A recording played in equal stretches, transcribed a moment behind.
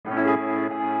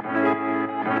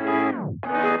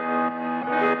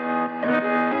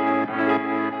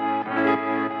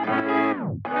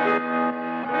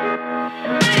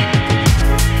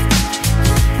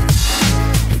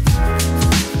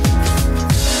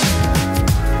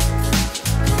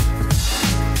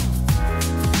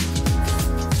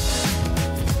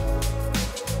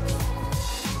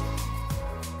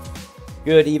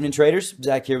Good evening, traders.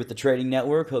 Zach here with the Trading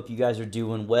Network. Hope you guys are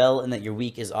doing well and that your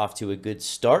week is off to a good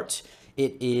start.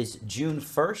 It is June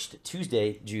 1st,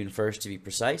 Tuesday, June 1st to be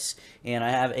precise, and I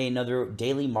have another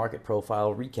daily market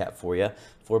profile recap for you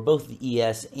for both the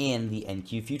ES and the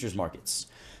NQ futures markets.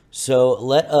 So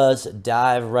let us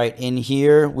dive right in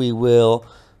here. We will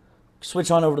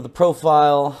switch on over to the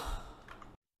profile.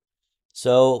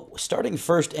 So starting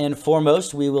first and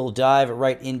foremost, we will dive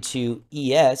right into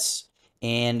ES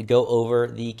and go over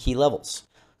the key levels.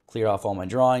 Clear off all my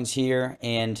drawings here.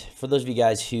 And for those of you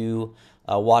guys who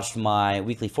watched my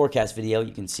weekly forecast video,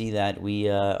 you can see that we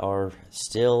are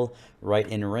still right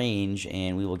in range,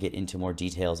 and we will get into more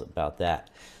details about that.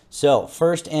 So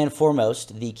first and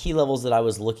foremost, the key levels that I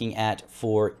was looking at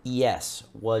for ES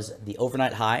was the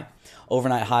overnight high.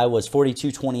 Overnight high was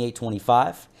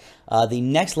 42.2825. The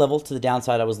next level to the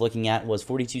downside I was looking at was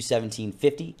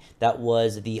 42.1750. That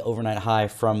was the overnight high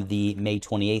from the May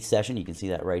 28th session. You can see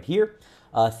that right here.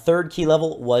 Third key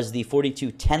level was the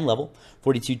 42.10 level.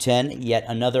 42.10, yet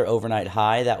another overnight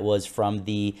high. That was from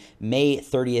the May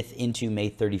 30th into May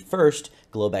 31st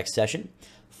Globex session.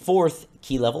 Fourth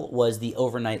key level was the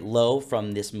overnight low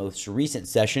from this most recent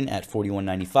session at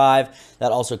 41.95.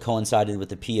 That also coincided with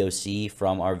the POC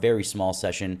from our very small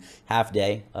session half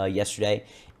day yesterday.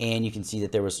 And you can see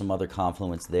that there was some other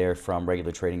confluence there from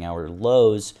regular trading hour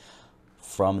lows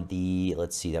from the,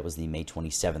 let's see, that was the May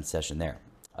 27th session there.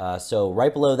 So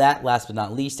right below that, last but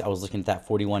not least, I was looking at that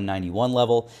 41.91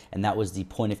 level, and that was the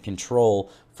point of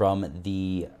control from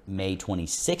the May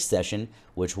 26th session,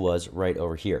 which was right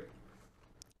over here.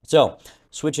 So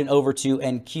switching over to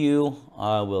NQ,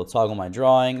 I will toggle my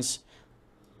drawings,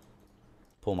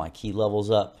 pull my key levels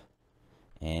up,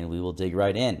 and we will dig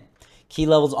right in. Key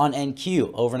levels on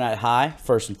NQ, overnight high,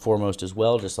 first and foremost as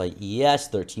well, just like ES,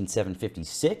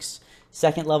 13.756.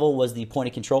 Second level was the point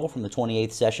of control from the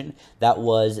 28th session. That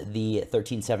was the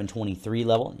 13.723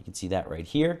 level. You can see that right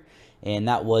here. And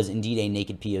that was indeed a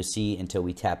naked POC until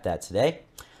we tapped that today.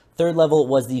 Third level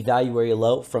was the value area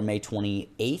low from May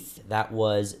 28th. That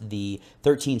was the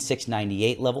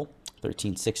 13.698 level.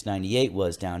 13.698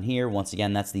 was down here. Once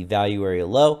again, that's the value area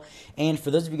low. And for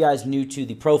those of you guys new to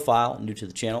the profile, new to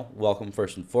the channel, welcome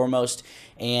first and foremost.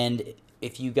 And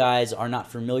if you guys are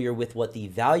not familiar with what the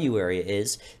value area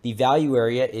is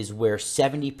where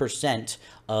 70%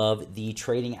 of the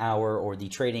trading hour or the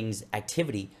trading's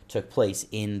activity took place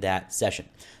in that session.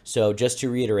 So just to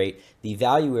reiterate, the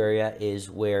value area is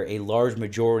where a large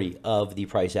majority of the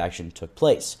price action took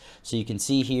place. So you can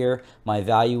see here, my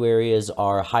value areas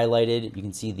are highlighted. You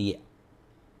can see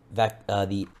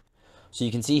So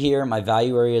you can see here my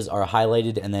value areas are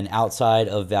highlighted, and then outside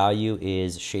of value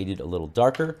is shaded a little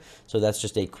darker. So that's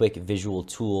just a quick visual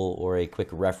tool or a quick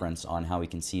reference on how we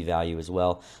can see value as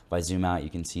well. If I zoom out, you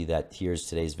can see that here's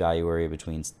today's value area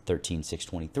between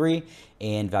 13.623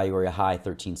 and value area high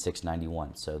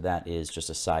 13.691. So that is just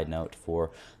a side note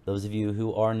for those of you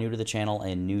who are new to the channel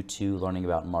and new to learning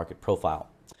about market profile.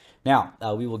 Now,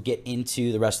 we will get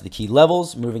into the rest of the key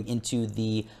levels, moving into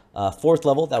the fourth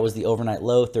level. That was the overnight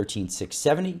low,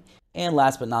 13.670. And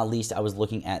last but not least, I was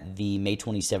looking at the May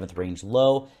 27th range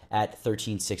low at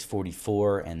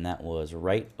 13.644, and that was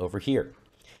right over here.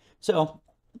 So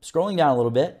scrolling down a little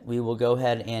bit, we will go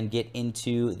ahead and get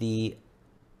into the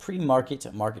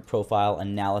pre-market market profile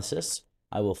analysis.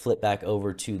 I will flip back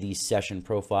over to the session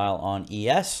profile on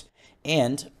ES,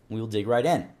 and we will dig right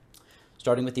in,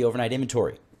 starting with the overnight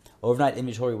inventory. Overnight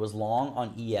inventory was long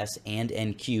on ES and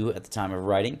NQ at the time of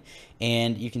writing.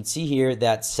 And you can see here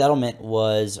that settlement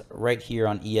was right here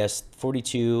on ES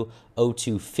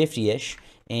 42.0250-ish.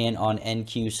 And on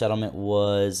NQ settlement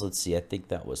was, let's see, I think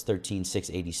that was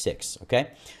 13.686,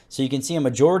 okay? So you can see a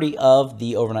majority of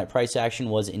the overnight price action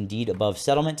was indeed above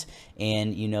settlement.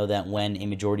 And you know that when a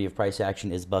majority of price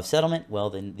action is above settlement,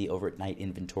 well, then the overnight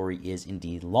inventory is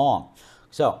indeed long.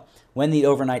 So when the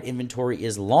overnight inventory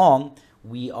is long,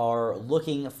 we are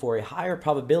looking for a higher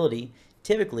probability,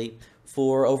 typically,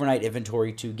 for overnight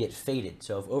inventory to get faded.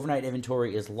 So if overnight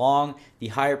inventory is long, the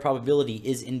higher probability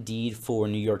is indeed for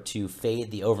New York to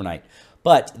fade the overnight.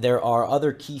 But there are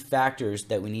other key factors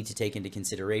that we need to take into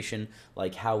consideration,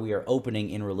 like how we are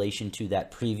opening in relation to that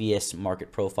previous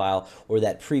market profile or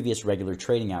that previous regular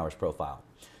trading hours profile.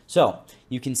 So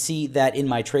you can see that in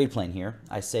my trade plan here,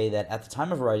 I say that at the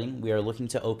time of writing, we are looking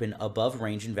to open above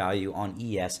range and value on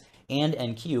ES and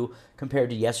NQ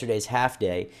compared to yesterday's half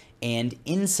day, and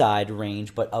inside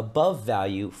range but above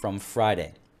value from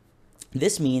Friday.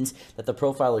 This means that the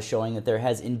profile is showing that there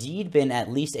has indeed been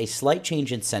at least a slight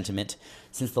change in sentiment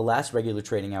since the last regular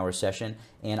trading hour session,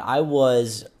 and I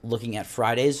was looking at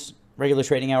Friday's regular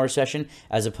trading hour session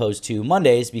as opposed to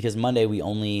Mondays, because Monday we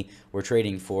only were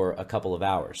trading for a couple of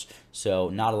hours. So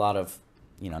not a lot of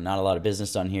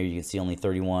business done here. You can see only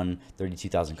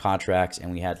 32,000 contracts,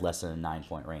 and we had less than a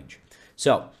 9-point range.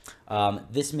 So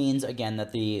this means, again,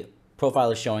 that the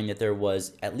profile is showing that there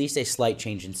was at least a slight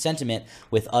change in sentiment,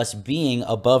 with us being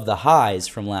above the highs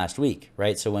from last week,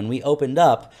 right? So when we opened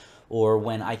up, or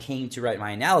when I came to write my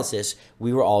analysis,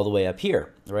 we were all the way up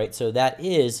here, right? So that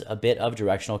is a bit of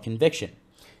directional conviction.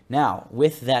 Now,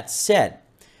 with that said,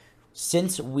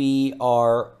 since we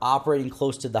are operating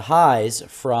close to the highs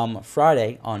from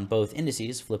Friday on both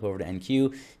indices, flip over to NQ,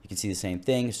 you can see the same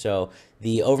thing. So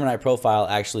the overnight profile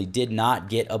actually did not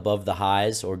get above the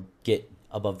highs, or get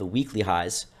above the weekly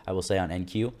highs, I will say, on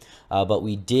NQ, but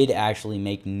we did actually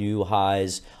make new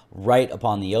highs right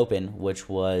upon the open, which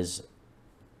was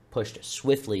pushed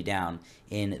swiftly down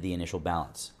in the initial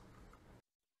balance.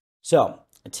 So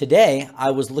today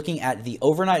I was looking at the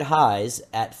overnight highs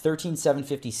at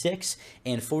 13,756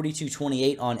 and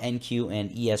 42.28 on NQ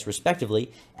and ES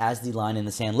respectively as the line in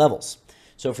the sand levels.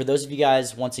 So for those of you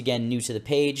guys, once again, new to the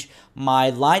page, my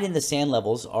line in the sand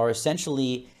levels are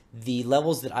essentially the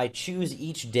levels that I choose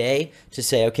each day to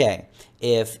say, okay,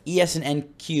 if ES and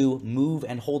NQ move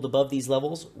and hold above these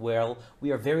levels, well,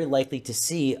 we are very likely to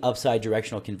see upside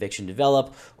directional conviction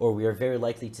develop, or we are very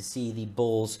likely to see the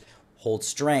bulls hold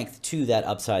strength to that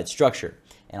upside structure.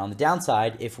 And on the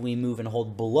downside, if we move and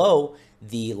hold below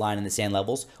the line in the sand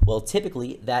levels, well,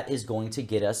 typically that is going to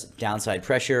get us downside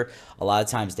pressure, a lot of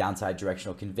times downside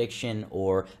directional conviction,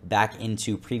 or back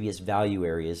into previous value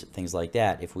areas, things like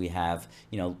that, if we have,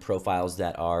 profiles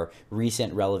that are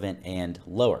recent, relevant, and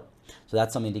lower. So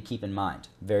that's something to keep in mind.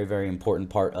 Very, very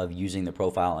important part of using the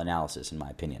profile analysis, in my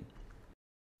opinion.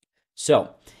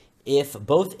 So if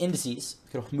both indices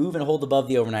could move and hold above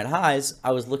the overnight highs,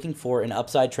 I was looking for an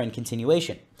upside trend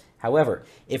continuation. However,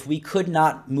 if we could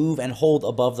not move and hold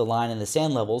above the line in the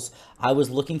sand levels, I was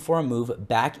looking for a move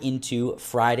back into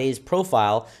Friday's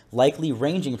profile, likely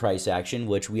ranging price action,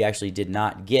 which we actually did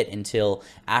not get until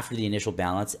after the initial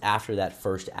balance, after that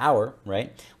first hour,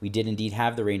 right? We did indeed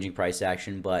have the ranging price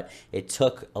action, but it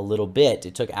took a little bit.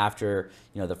 It took after,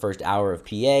 the first hour of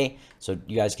PA. So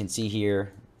you guys can see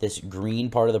here, this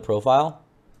green part of the profile,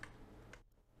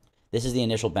 this is the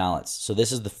initial balance. So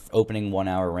this is the opening 1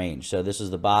 hour range. So this is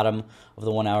the bottom of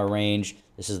the 1 hour range.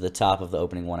 This is the top of the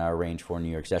opening 1 hour range for New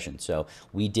York session. So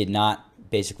we did not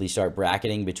basically start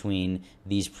bracketing between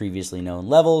these previously known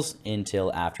levels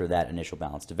until after that initial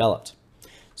balance developed.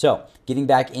 So getting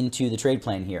back into the trade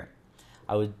plan here,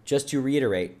 I would just to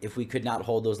reiterate, if we could not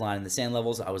hold those line in the sand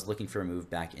levels, I was looking for a move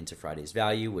back into Friday's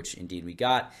value, which indeed we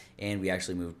got, and we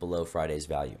actually moved below Friday's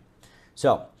value.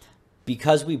 So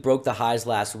because we broke the highs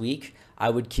last week, I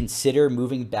would consider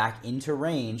moving back into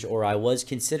range, or I was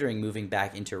considering moving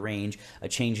back into range, a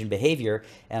change in behavior,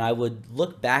 and I would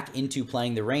look back into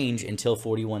playing the range until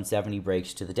 41.70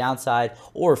 breaks to the downside,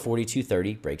 or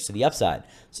 42.30 breaks to the upside.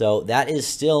 So that is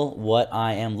still what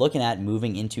I am looking at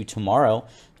moving into tomorrow.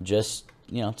 Just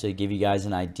to give you guys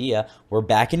an idea, we're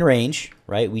back in range,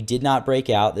 right? We did not break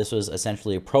out. This was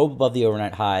essentially a probe above the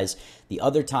overnight highs. The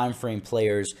other time frame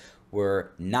players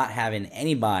were not having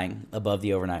any buying above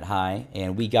the overnight high,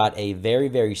 and we got a very,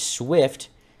 very swift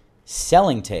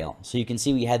selling tail. So you can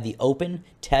see we had the open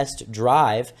test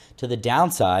drive to the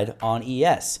downside on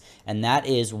ES, and that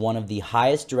is one of the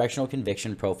highest directional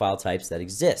conviction profile types that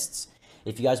exists.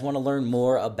 If you guys want to learn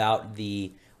more about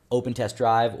the open test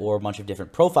drive or a bunch of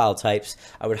different profile types,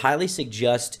 I would highly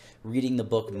suggest reading the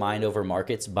book Mind Over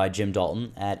Markets by Jim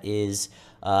Dalton. That is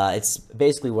it's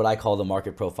basically what I call the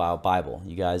market profile Bible.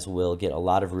 You guys will get a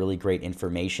lot of really great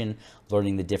information,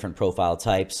 learning the different profile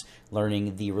types,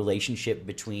 learning the relationship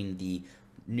between the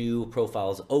new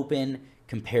profiles open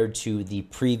compared to the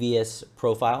previous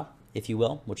profile, if you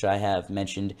will, which I have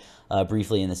mentioned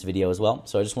briefly in this video as well.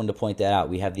 So I just wanted to point that out.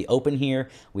 We have the open here,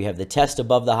 we have the test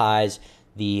above the highs.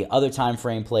 The other time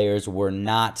frame players were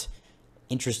not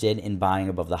interested in buying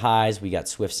above the highs. We got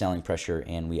swift selling pressure,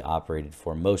 and we operated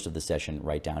for most of the session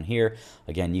right down here.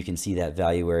 Again, you can see that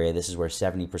value area. This is where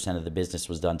 70% of the business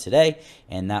was done today,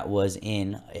 and that was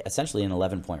in essentially an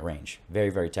 11-point range. Very,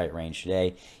 very tight range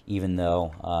today, even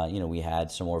though we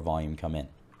had some more volume come in.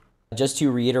 Just to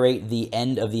reiterate the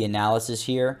end of the analysis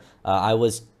here, I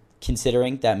was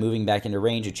considering that moving back into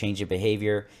range, a change of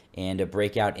behavior, and a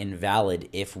breakout invalid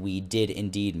if we did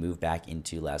indeed move back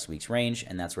into last week's range,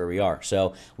 and that's where we are.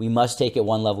 So we must take it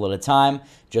one level at a time.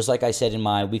 Just like I said in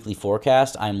my weekly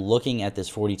forecast, I'm looking at this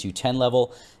 42.10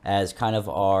 level as kind of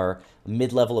our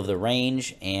mid-level of the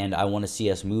range, and I want to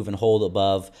see us move and hold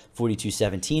above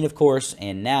 42.17, of course,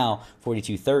 and now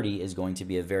 42.30 is going to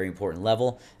be a very important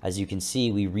level. As you can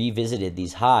see, we revisited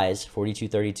these highs,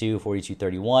 42.32,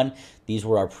 42.31. These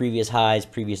were our previous highs,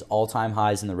 previous all-time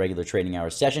highs in the regular trading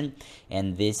hour session,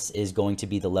 and this is going to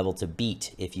be the level to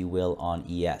beat, if you will, on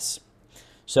ES.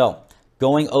 So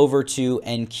going over to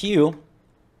NQ,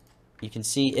 you can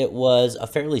see it was a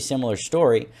fairly similar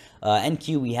story.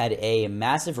 NQ, we had a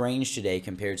massive range today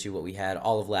compared to what we had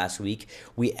all of last week.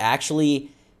 We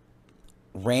actually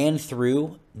ran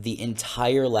through the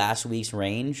entire last week's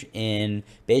range in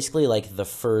basically like the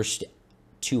first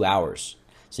 2 hours.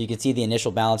 So you can see the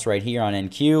initial balance right here on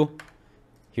NQ.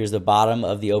 Here's the bottom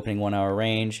of the opening 1 hour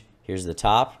range. Here's the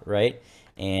top, right?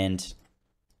 And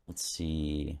let's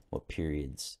see what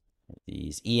periods.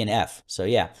 These E and F. So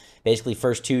yeah, basically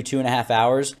first 2.5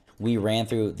 hours, we ran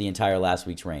through the entire last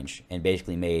week's range and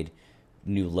basically made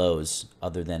new lows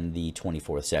other than the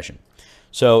 24th session.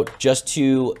 So just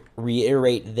to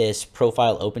reiterate this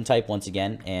profile open type once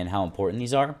again and how important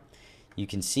these are, you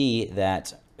can see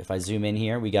that if I zoom in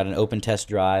here, we got an open test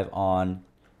drive on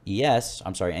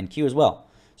NQ as well.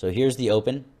 So here's the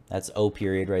open. That's O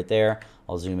period right there.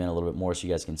 I'll zoom in a little bit more so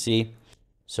you guys can see.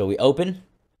 So we open,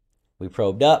 we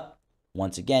probed up.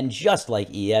 Once again, just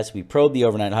like ES, we probed the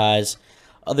overnight highs.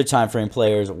 Other time frame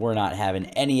players were not having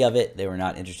any of it. They were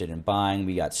not interested in buying.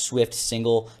 We got swift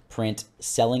single print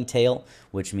selling tail,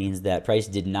 which means that price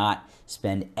did not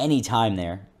spend any time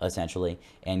there, essentially,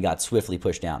 and got swiftly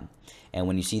pushed down. And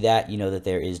when you see that, you know that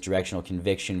there is directional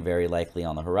conviction very likely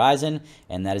on the horizon,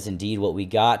 and that is indeed what we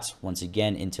got, once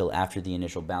again, until after the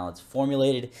initial balance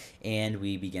formulated, and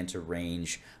we began to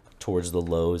range towards the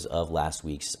lows of last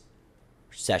week's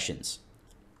sessions.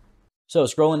 So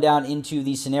scrolling down into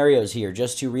the scenarios here,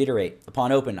 just to reiterate,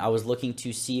 upon open, I was looking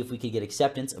to see if we could get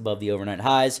acceptance above the overnight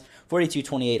highs,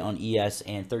 42.28 on ES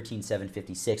and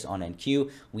 13.756 on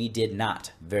NQ. We did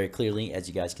not, very clearly, as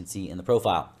you guys can see in the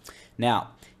profile.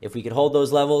 Now, if we could hold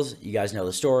those levels, you guys know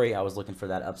the story. I was looking for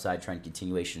that upside trend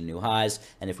continuation to new highs,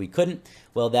 and if we couldn't,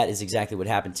 well, that is exactly what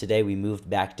happened today. We moved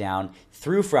back down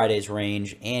through Friday's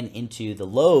range and into the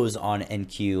lows on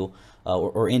NQ,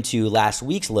 or into last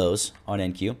week's lows on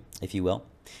NQ, if you will,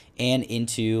 and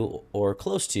into or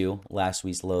close to last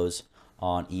week's lows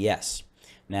on ES.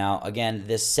 Now, again,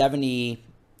 this 70,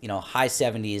 high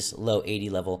 70s, low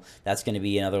 80 level, that's going to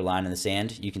be another line in the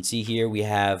sand. You can see here we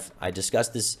have, I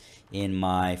discussed this in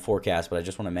my forecast, but I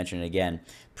just want to mention it again.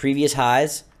 Previous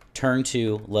highs turn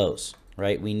to lows,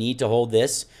 right? We need to hold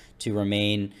this to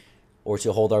remain or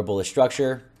to hold our bullish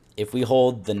structure. If we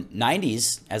hold the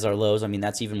 90s as our lows, I mean,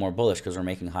 that's even more bullish because we're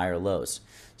making higher lows.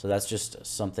 So that's just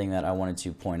something that I wanted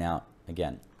to point out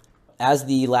again. As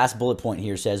the last bullet point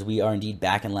here says, we are indeed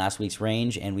back in last week's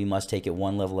range, and we must take it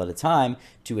one level at a time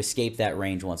to escape that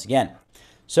range once again.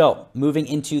 So moving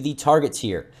into the targets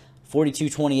here,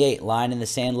 42.28, line in the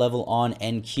sand level on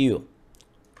NQ.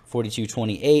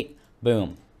 42.28,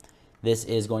 boom. This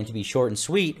is going to be short and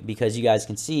sweet because you guys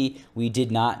can see we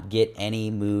did not get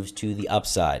any moves to the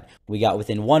upside. We got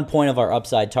within 1 point of our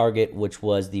upside target, which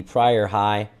was the prior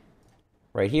high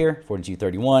right here,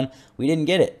 42.31. We didn't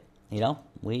get it.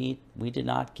 We did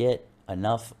not get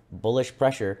enough bullish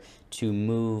pressure to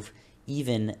move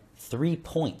even 3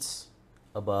 points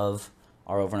above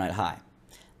our overnight high.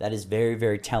 That is very,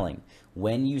 very telling.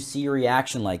 When you see a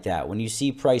reaction like that, when you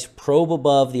see price probe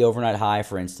above the overnight high,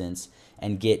 for instance,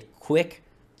 and get quick,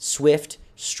 swift,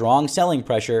 strong selling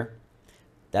pressure,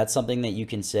 that's something that you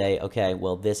can say, okay,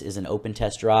 well, this is an open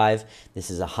test drive. This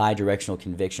is a high directional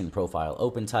conviction profile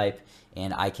open type,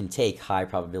 and I can take high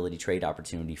probability trade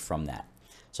opportunity from that.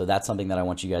 So that's something that I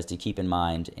want you guys to keep in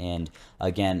mind. And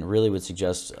again, really would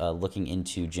suggest looking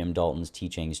into Jim Dalton's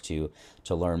teachings to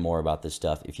learn more about this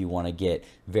stuff if you want to get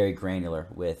very granular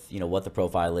with what the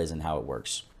profile is and how it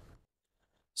works.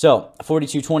 So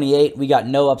 42.28, we got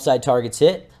no upside targets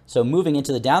hit. So moving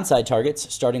into the downside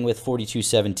targets, starting with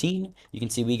 42.17, you can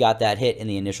see we got that hit in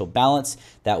the initial balance.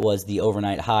 That was the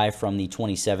overnight high from the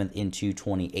 27th into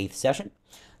 28th session.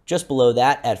 Just below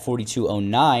that at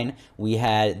 42.09, we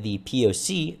had the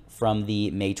POC from the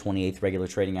May 28th regular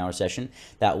trading hour session.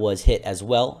 That was hit as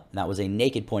well. That was a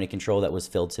naked point of control that was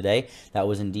filled today. That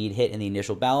was indeed hit in the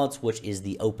initial balance, which is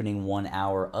the opening 1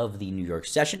 hour of the New York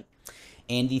session.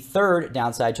 And the third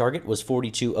downside target was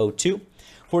 42.02.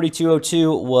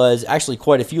 42.02 was actually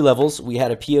quite a few levels. We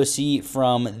had a POC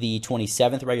from the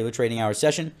 27th regular trading hour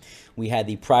session. We had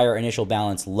the prior initial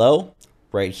balance low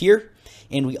right here.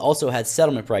 And we also had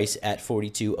settlement price at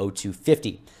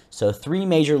 42.0250. So 3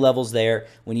 major levels there.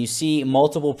 When you see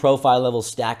multiple profile levels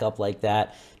stack up like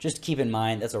that, just keep in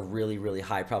mind that's a really, really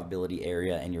high probability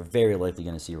area, and you're very likely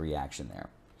going to see a reaction there.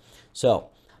 So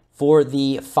for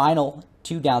the final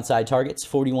 2 downside targets,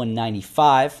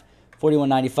 41.95.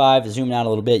 41.95, zooming out a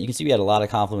little bit, you can see we had a lot of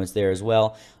confluence there as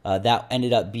well. That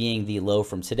ended up being the low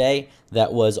from today.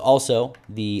 That was also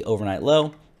the overnight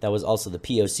low. That was also the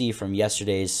POC from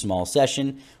yesterday's small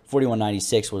session.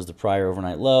 41.96 was the prior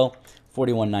overnight low.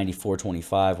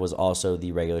 41.9425 was also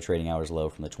the regular trading hours low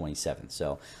from the 27th.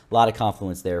 So a lot of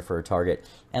confluence there for a target.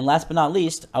 And last but not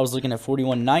least, I was looking at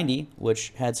 41.90,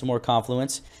 which had some more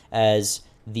confluence as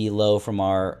the low from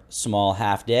our small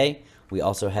half day. We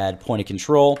also had point of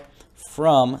control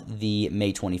from the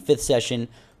May 25th session,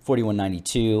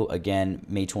 41.92, again,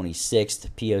 May 26th,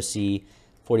 POC,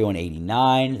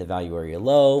 41.89, the value area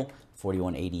low,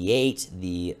 41.88,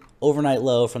 the overnight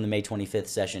low from the May 25th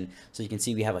session. So you can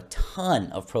see we have a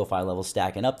ton of profile levels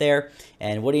stacking up there.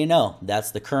 And what do you know?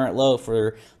 That's the current low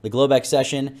for the Globex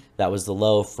session. That was the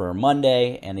low for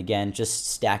Monday. And again, just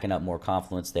stacking up more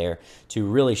confluence there to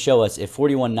really show us if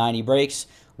 41.90 breaks,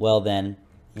 well then,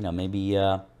 you know, maybe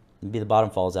the bottom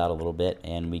falls out a little bit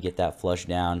and we get that flush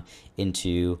down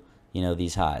into, you know,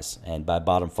 these highs. And by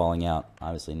bottom falling out,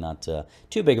 obviously not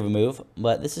too big of a move,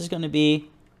 but this is going to be,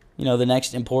 you know, the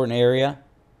next important area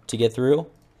to get through.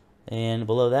 And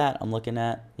below that, I'm looking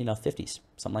at, you know, 50s,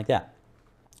 something like that.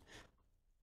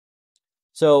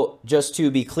 So just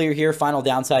to be clear here, final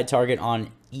downside target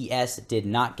on ES did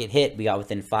not get hit. We got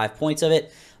within 5 points of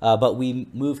it, but we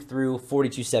moved through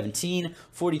 42.17,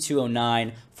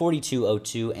 42.09,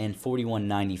 42.02, and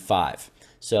 41.95.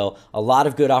 So a lot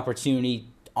of good opportunity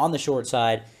on the short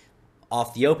side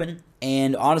off the open,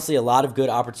 and honestly a lot of good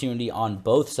opportunity on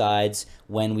both sides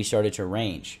when we started to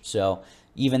range. So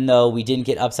even though we didn't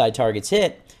get upside targets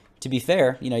hit, to be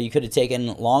fair, you know, you could have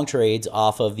taken long trades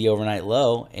off of the overnight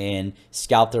low and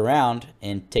scalped around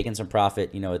and taken some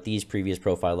profit, you know, at these previous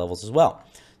profile levels as well.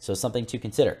 So something to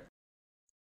consider.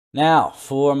 Now,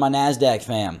 for my NASDAQ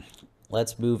fam,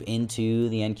 let's move into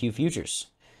the NQ futures.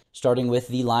 Starting with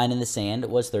the line in the sand, it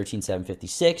was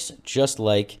 13,756, just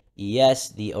like ES,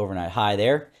 the overnight high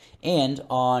there. And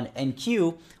on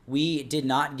NQ, we did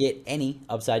not get any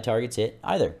upside targets hit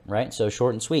either, right? So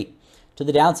short and sweet. To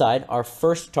the downside, our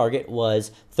first target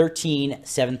was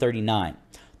 13,739.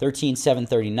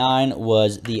 13,739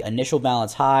 was the initial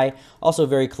balance high, also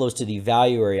very close to the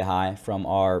value area high from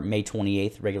our May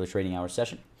 28th regular trading hour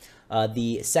session.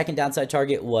 The second downside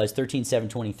target was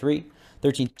 13,723.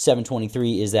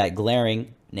 13,723 is that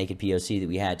glaring naked POC that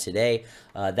we had today.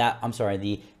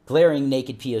 The glaring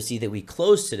naked POC that we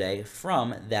closed today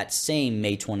from that same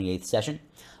May 28th session.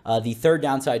 The third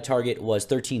downside target was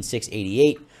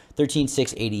 13,688.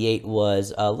 13,688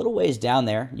 was a little ways down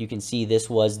there. You can see this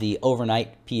was the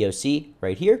overnight POC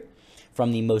right here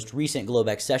from the most recent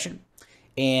Globex session.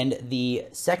 And the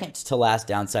second to last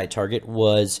downside target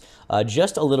was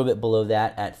just a little bit below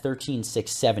that at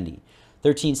 13,670.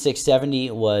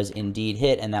 13,670 was indeed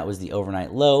hit, and that was the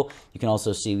overnight low. You can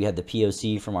also see we had the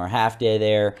POC from our half day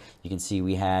there. You can see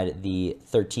we had the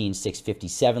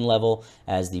 13,657 level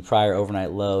as the prior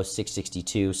overnight low,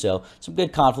 662. So some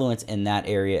good confluence in that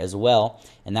area as well.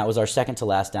 And that was our second to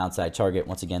last downside target,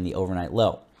 once again, the overnight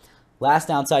low. Last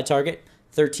downside target,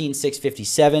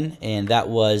 13,657, and that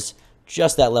was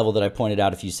just that level that I pointed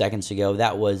out a few seconds ago.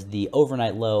 That was the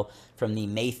overnight low from the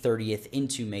May 30th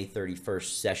into May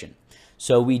 31st session.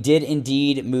 So we did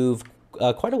indeed move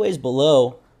quite a ways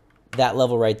below that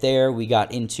level right there. We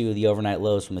got into the overnight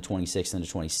lows from the 26th and the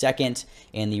 22nd,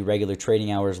 and the regular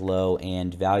trading hours low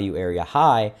and value area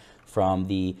high from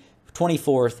the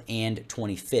 24th and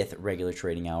 25th regular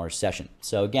trading hours session.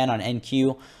 So again, on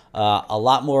NQ, a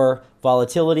lot more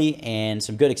volatility and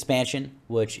some good expansion,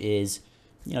 which is,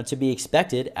 you know, to be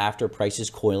expected after prices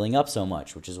coiling up so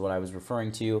much, which is what I was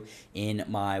referring to in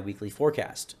my weekly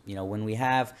forecast. You know, when we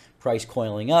have price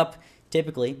coiling up,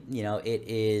 typically, you know, it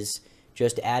is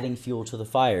just adding fuel to the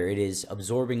fire. It is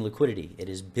absorbing liquidity. It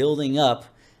is building up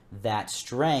that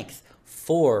strength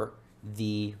for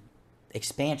the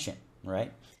expansion,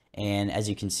 right? And as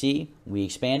you can see, we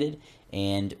expanded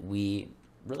and we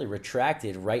really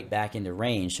retracted right back into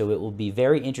range. So it will be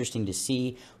very interesting to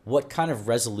see what kind of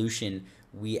resolution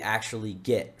we actually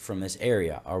get from this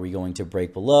area. Are we going to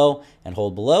break below and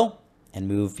hold below and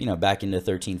move, you know, back into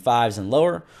 13.5s and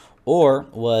lower? Or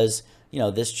was, you know,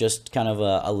 this just kind of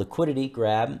a liquidity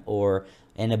grab or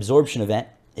an absorption event,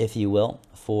 if you will,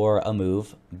 for a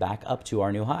move back up to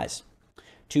our new highs?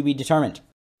 To be determined.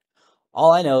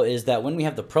 All I know is that when we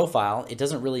have the profile, it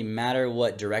doesn't really matter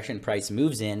what direction price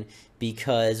moves in,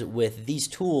 because with these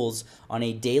tools on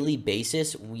a daily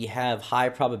basis, we have high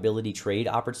probability trade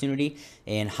opportunity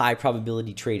and high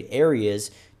probability trade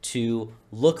areas to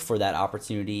look for that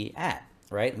opportunity at,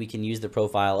 right? We can use the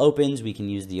profile opens, we can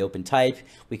use the open type,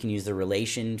 we can use the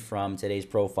relation from today's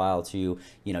profile to,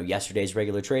 yesterday's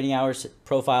regular trading hours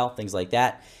profile, things like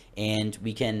that. And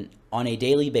we can, on a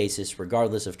daily basis,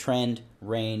 regardless of trend,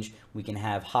 range, we can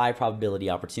have high probability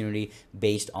opportunity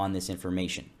based on this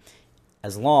information,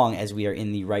 as long as we are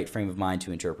in the right frame of mind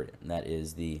to interpret it. And that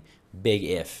is the big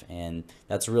if, and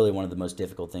that's really one of the most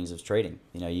difficult things of trading.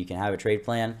 You can have a trade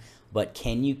plan, but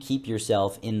can you keep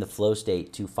yourself in the flow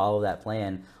state to follow that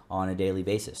plan on a daily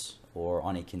basis or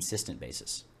on a consistent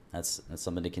basis? That's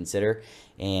something to consider,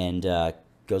 and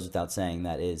goes without saying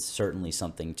that is certainly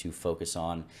something to focus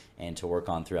on and to work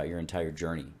on throughout your entire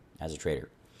journey as a trader.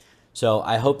 So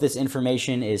I hope this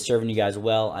information is serving you guys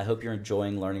well. I hope you're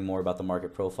enjoying learning more about the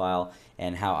market profile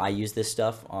and how I use this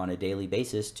stuff on a daily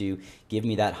basis to give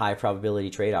me that high probability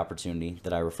trade opportunity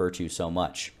that I refer to so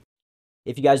much.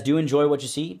 If you guys do enjoy what you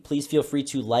see, please feel free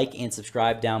to like and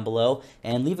subscribe down below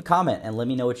and leave a comment and let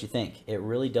me know what you think. It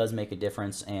really does make a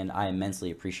difference and I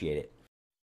immensely appreciate it.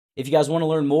 If you guys want to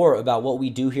learn more about what we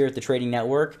do here at the Trading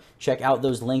Network, check out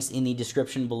those links in the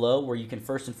description below, where you can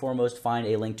first and foremost find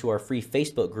a link to our free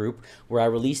Facebook group, where I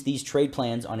release these trade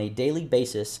plans on a daily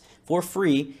basis for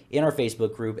free in our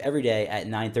Facebook group every day at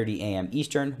 9:30 a.m.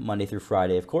 Eastern, Monday through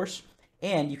Friday, of course.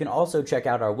 And you can also check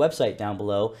out our website down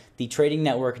below,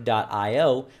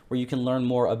 thetradingnetwork.io, where you can learn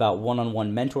more about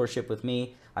one-on-one mentorship with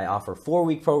me. I offer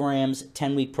 4-week programs,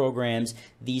 10-week programs.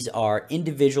 These are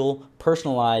individual,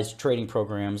 personalized trading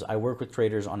programs. I work with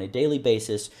traders on a daily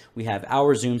basis. We have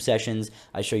our Zoom sessions.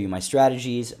 I show you my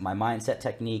strategies, my mindset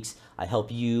techniques. I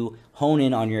help you hone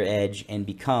in on your edge and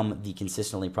become the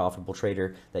consistently profitable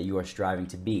trader that you are striving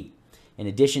to be. In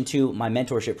addition to my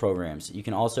mentorship programs, you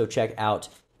can also check out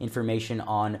information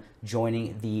on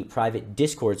joining the private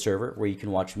Discord server, where you can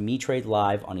watch me trade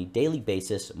live on a daily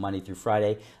basis, Monday through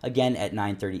Friday, again at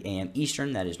 9:30 a.m.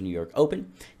 Eastern. That is New York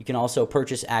Open. You can also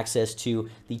purchase access to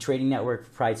the Trading Network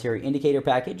Proprietary Indicator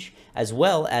Package, as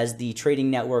well as the Trading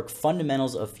Network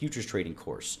Fundamentals of Futures Trading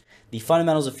course. The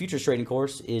Fundamentals of Futures Trading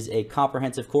course is a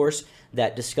comprehensive course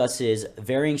that discusses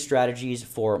varying strategies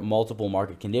for multiple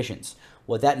market conditions.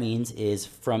 What that means is,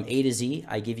 from A to Z,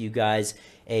 I give you guys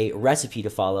a recipe to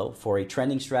follow for a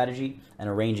trending strategy and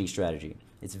a ranging strategy.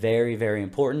 It's very, very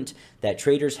important that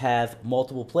traders have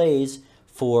multiple plays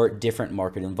for different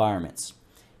market environments.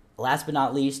 Last but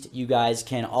not least, you guys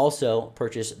can also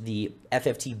purchase the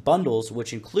FFT bundles,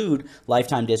 which include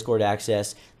lifetime Discord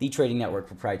access, the Trading Network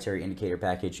Proprietary Indicator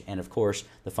Package, and of course,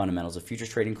 the Fundamentals of Futures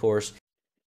Trading course.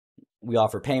 We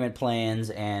offer payment plans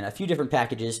and a few different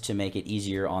packages to make it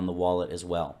easier on the wallet as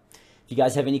well. If you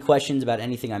guys have any questions about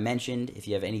anything I mentioned, if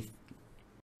you have any,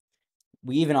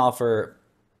 we even offer,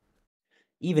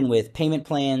 even with payment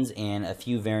plans and a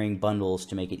few varying bundles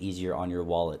to make it easier on your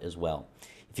wallet as well.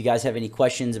 If you guys have any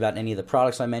questions about any of the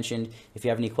products I mentioned, if you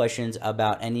have any questions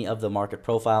about any of the market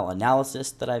profile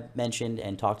analysis that I've mentioned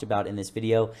and talked about in this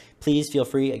video, please feel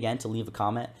free, again, to leave a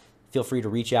comment. Feel free to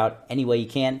reach out any way you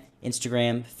can: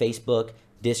 Instagram, Facebook,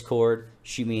 Discord,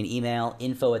 shoot me an email,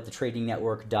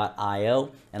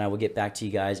 info@thetradingnetwork.io, and I will get back to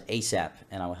you guys ASAP,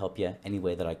 and I will help you any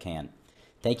way that I can.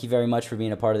 Thank you very much for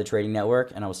being a part of the Trading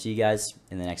Network, and I will see you guys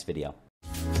in the next video.